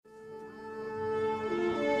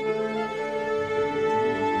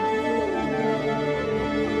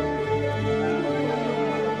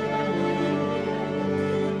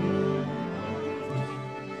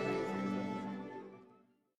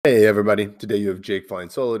Hey everybody, today you have Jake flying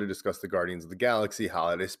solo to discuss the Guardians of the Galaxy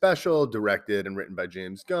holiday special, directed and written by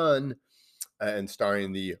James Gunn, and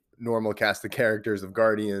starring the normal cast of characters of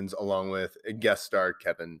Guardians, along with a guest star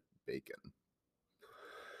Kevin Bacon.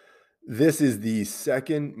 This is the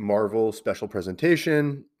second Marvel special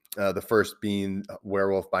presentation, the first being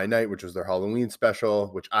Werewolf by Night, which was their Halloween special,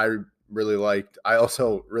 which I really liked. I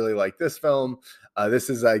also really like this film. This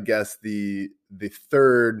is, I guess, the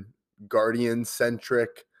third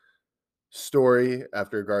Guardian-centric story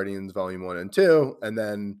after Guardians Volume 1 and 2. And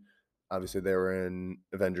then obviously they were in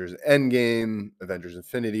Avengers Endgame, Avengers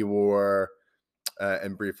Infinity War,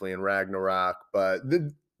 and briefly in Ragnarok. But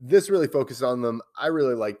this really focuses on them. I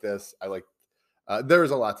really like this.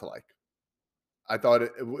 There's a lot to like. I thought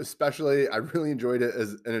especially, I really enjoyed it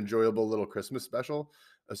as an enjoyable little Christmas special.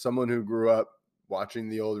 As someone who grew up watching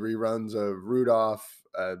the old reruns of Rudolph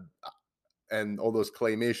and all those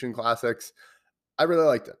claymation classics, I really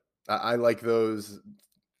liked it. I like those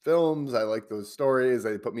films. I like those stories.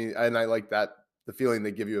 They put me, and I like the feeling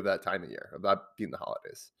they give you of that time of year, about being the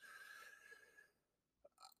holidays.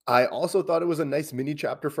 I also thought it was a nice mini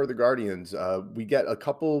chapter for the Guardians. We get a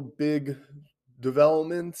couple big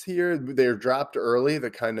developments here. They're dropped early.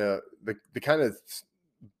 We've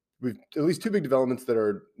at least two big developments that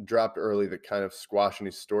are dropped early that kind of squash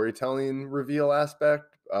any storytelling reveal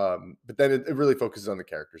aspect. But then it really focuses on the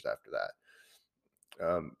characters after that.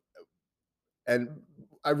 And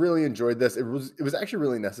I really enjoyed this. It was actually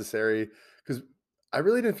really necessary because I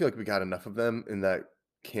really didn't feel like we got enough of them in that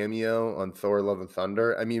cameo on Thor: Love and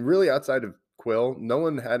Thunder. I mean, really, outside of Quill, no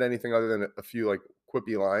one had anything other than a few like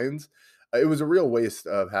quippy lines. It was a real waste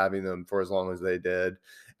of having them for as long as they did.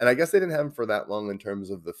 And I guess they didn't have them for that long in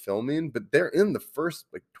terms of the filming, but they're in the first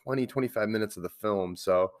like 20, 25 minutes of the film.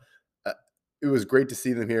 So uh, it was great to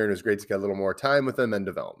see them here, and it was great to get a little more time with them and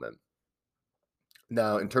development.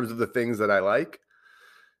 Now, in terms of the things that I like,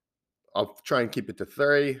 I'll try and keep it to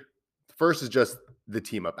three. First is just the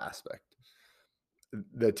team up aspect.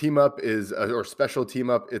 The team up is or special team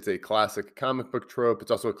up. It's a classic comic book trope. It's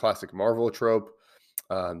also a classic Marvel trope.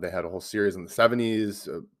 They had a whole series in the 70s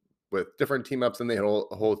with different team ups, and they had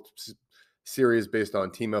a whole series based on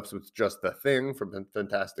team ups with just the Thing from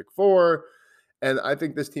Fantastic Four. And I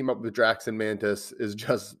think this team up with Drax and Mantis is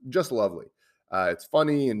just lovely. It's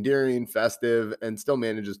funny, endearing, festive, and still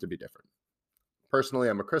manages to be different. Personally,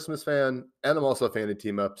 I'm a Christmas fan, and I'm also a fan of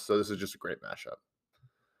team ups, so this is just a great mashup.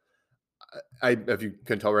 If you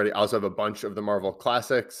can tell already, I also have a bunch of the Marvel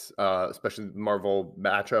classics, especially the Marvel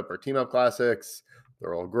matchup or team up classics.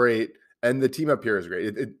 They're all great, and the team up here is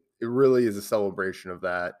great. It really is a celebration of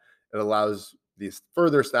that. It allows the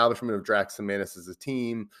further establishment of Drax and Mantis as a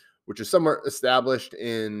team, which is somewhat established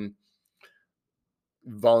in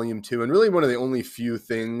Volume 2, and really one of the only few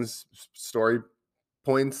things, story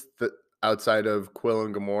points, that outside of Quill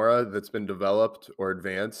and Gamora, that's been developed or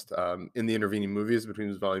advanced in the intervening movies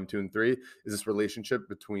between Volume 2 and 3, is this relationship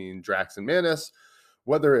between Drax and Mantis,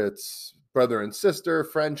 whether it's brother and sister,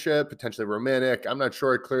 friendship, potentially romantic. I'm not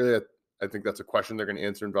sure. Clearly, I think that's a question they're going to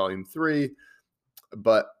answer in Volume 3.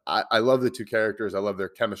 But I love the two characters. I love their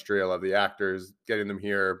chemistry. I love the actors. Getting them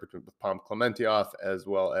here with Palm Clementieff as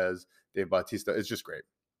well as Dave Bautista is just great.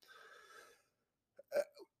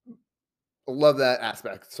 Love that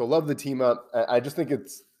aspect. So love the team up. I just think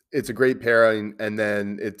it's a great pairing, and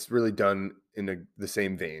then it's really done in the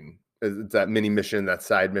same vein. It's that mini mission, that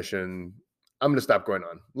side mission. I'm going to stop going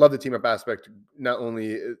on. Love the team up aspect. Not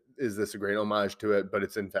only is this a great homage to it, but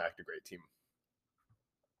it's in fact a great team.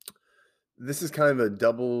 This is kind of a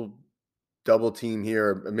double team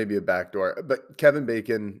here, maybe a backdoor, but Kevin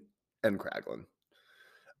Bacon and Kraglin.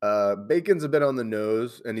 Bacon's a bit on the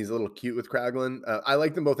nose, and he's a little cute with Kraglin. I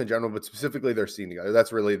like them both in general, but specifically their scene together.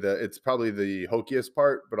 That's really it's probably the hokiest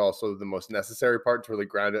part, but also the most necessary part to really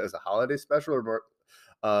ground it as a holiday special.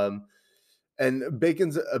 And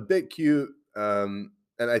Bacon's a bit cute, and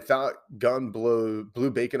I thought Gunn blew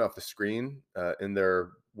Bacon off the screen in their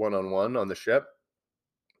one-on-one on the ship.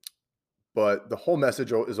 But the whole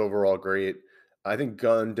message is overall great. I think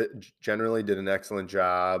Gunn generally did an excellent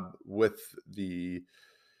job with the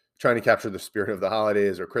trying to capture the spirit of the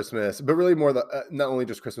holidays or Christmas, but really more not only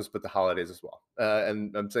just Christmas, but the holidays as well.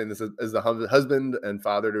 And I'm saying this as the husband and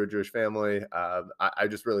father to a Jewish family. I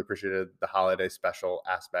just really appreciated the holiday special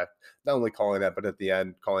aspect, not only calling that, but at the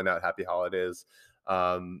end, calling out happy holidays.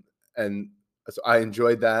 And so I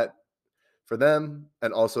enjoyed that for them,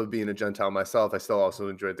 and also being a Gentile myself, I still also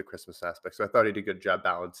enjoyed the Christmas aspect. So I thought he did a good job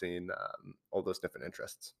balancing all those different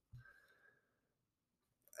interests.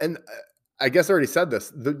 And I guess I already said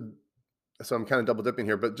this. so I'm kind of double dipping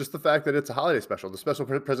here, but just the fact that it's a holiday special, the special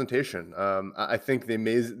presentation. I think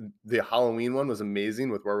the Halloween one was amazing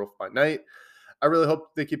with Werewolf by Night. I really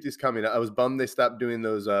hope they keep these coming. I was bummed they stopped doing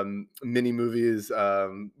those mini movies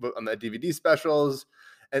on the DVD specials,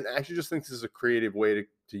 and I actually just think this is a creative way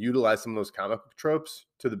to utilize some of those comic book tropes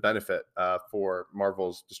to the benefit for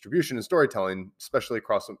Marvel's distribution and storytelling, especially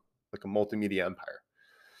across like a multimedia empire.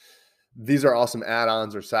 These are awesome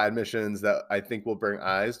add-ons or side missions that I think will bring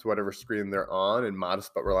eyes to whatever screen they're on in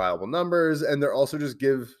modest but reliable numbers, and they're also just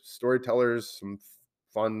give storytellers some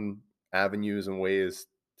fun avenues and ways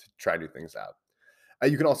to try new things out.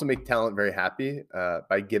 You can also make talent very happy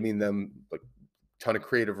by giving them like a ton of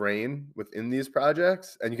creative reign within these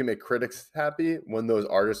projects, and you can make critics happy when those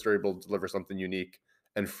artists are able to deliver something unique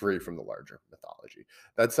and free from the larger mythology.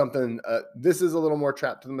 That's something. This is a little more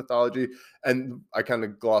trapped to the mythology, and I kind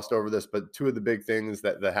of glossed over this, but two of the big things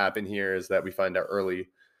that happen here is that we find out early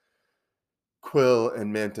Quill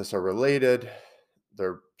and Mantis are related.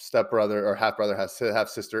 Their stepbrother or half brother has half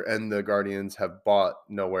sister, and the Guardians have bought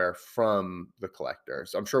Nowhere from the Collector.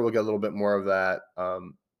 So I'm sure we'll get a little bit more of that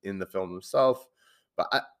in the film itself. But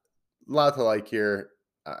a lot to like here.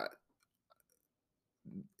 Uh,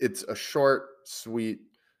 it's a short, sweet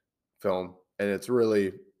film, and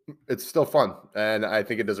it's still fun, and I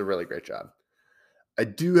think it does a really great job. I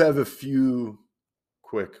do have a few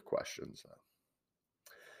quick questions.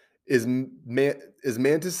 Is is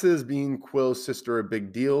Mantis's being Quill's sister a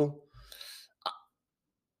big deal?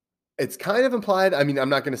 It's kind of implied. I mean, I'm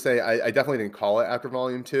not going to say I definitely didn't call it after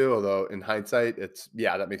volume two, although in hindsight, it's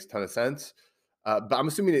yeah, that makes a ton of sense. But I'm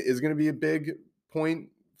assuming it is going to be a big point,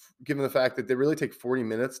 given the fact that they really take 40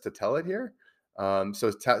 minutes to tell it here.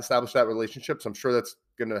 So to establish that relationship. So I'm sure that's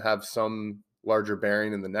going to have some larger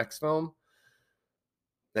bearing in the next film.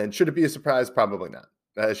 And should it be a surprise? Probably not.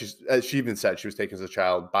 As she even said, she was taken as a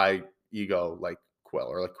child by Ego, like Quill,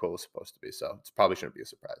 or like Quill was supposed to be. So it probably shouldn't be a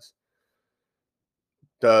surprise.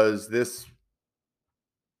 Does this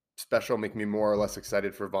special make me more or less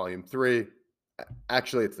excited for volume three?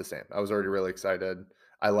 Actually, it's the same. I was already really excited.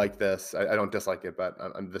 I like this. I don't dislike it, but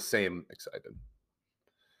I'm the same excited.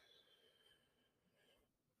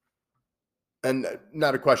 And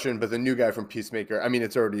not a question, but the new guy from Peacemaker. I mean,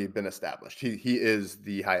 it's already been established. He is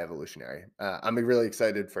the High Evolutionary. I'm really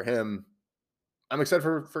excited for him. I'm excited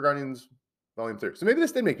for Guardians Volume 3. So maybe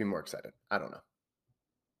this did make me more excited. I don't know.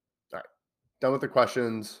 All right. Done with the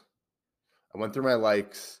questions. I went through my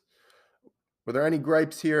likes. Were there any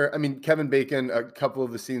gripes here? I mean, Kevin Bacon, a couple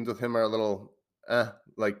of the scenes with him are a little,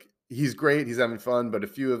 like he's great. He's having fun, but a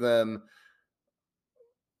few of them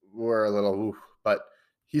were a little, oof, but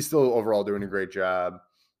he's still overall doing a great job.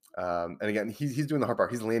 And again, he's doing the hard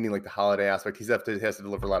part. He's landing like the holiday aspect. He has to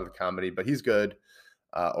deliver a lot of the comedy, but he's good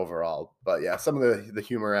overall. But yeah, some of the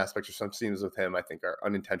humor aspects or some scenes with him, I think, are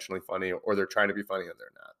unintentionally funny, or they're trying to be funny and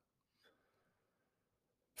they're not.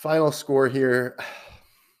 Final score here.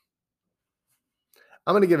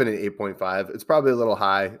 I'm going to give it an 8.5. It's probably a little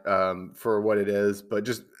high for what it is, but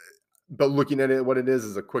looking at it, what it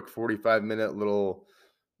is a quick 45-minute little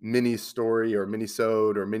mini story or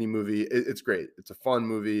mini-sode or mini movie. It's great. It's a fun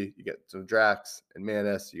movie. You get some Drax and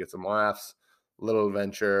Mantis. You get some laughs, a little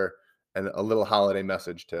adventure, and a little holiday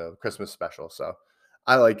message to Christmas special. So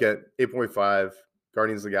I like it. 8.5.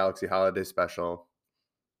 Guardians of the Galaxy Holiday Special.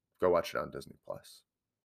 Go watch it on Disney Plus.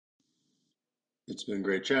 It's been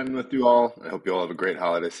great chatting with you all. I hope you all have a great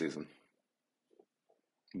holiday season.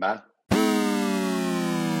 Bye.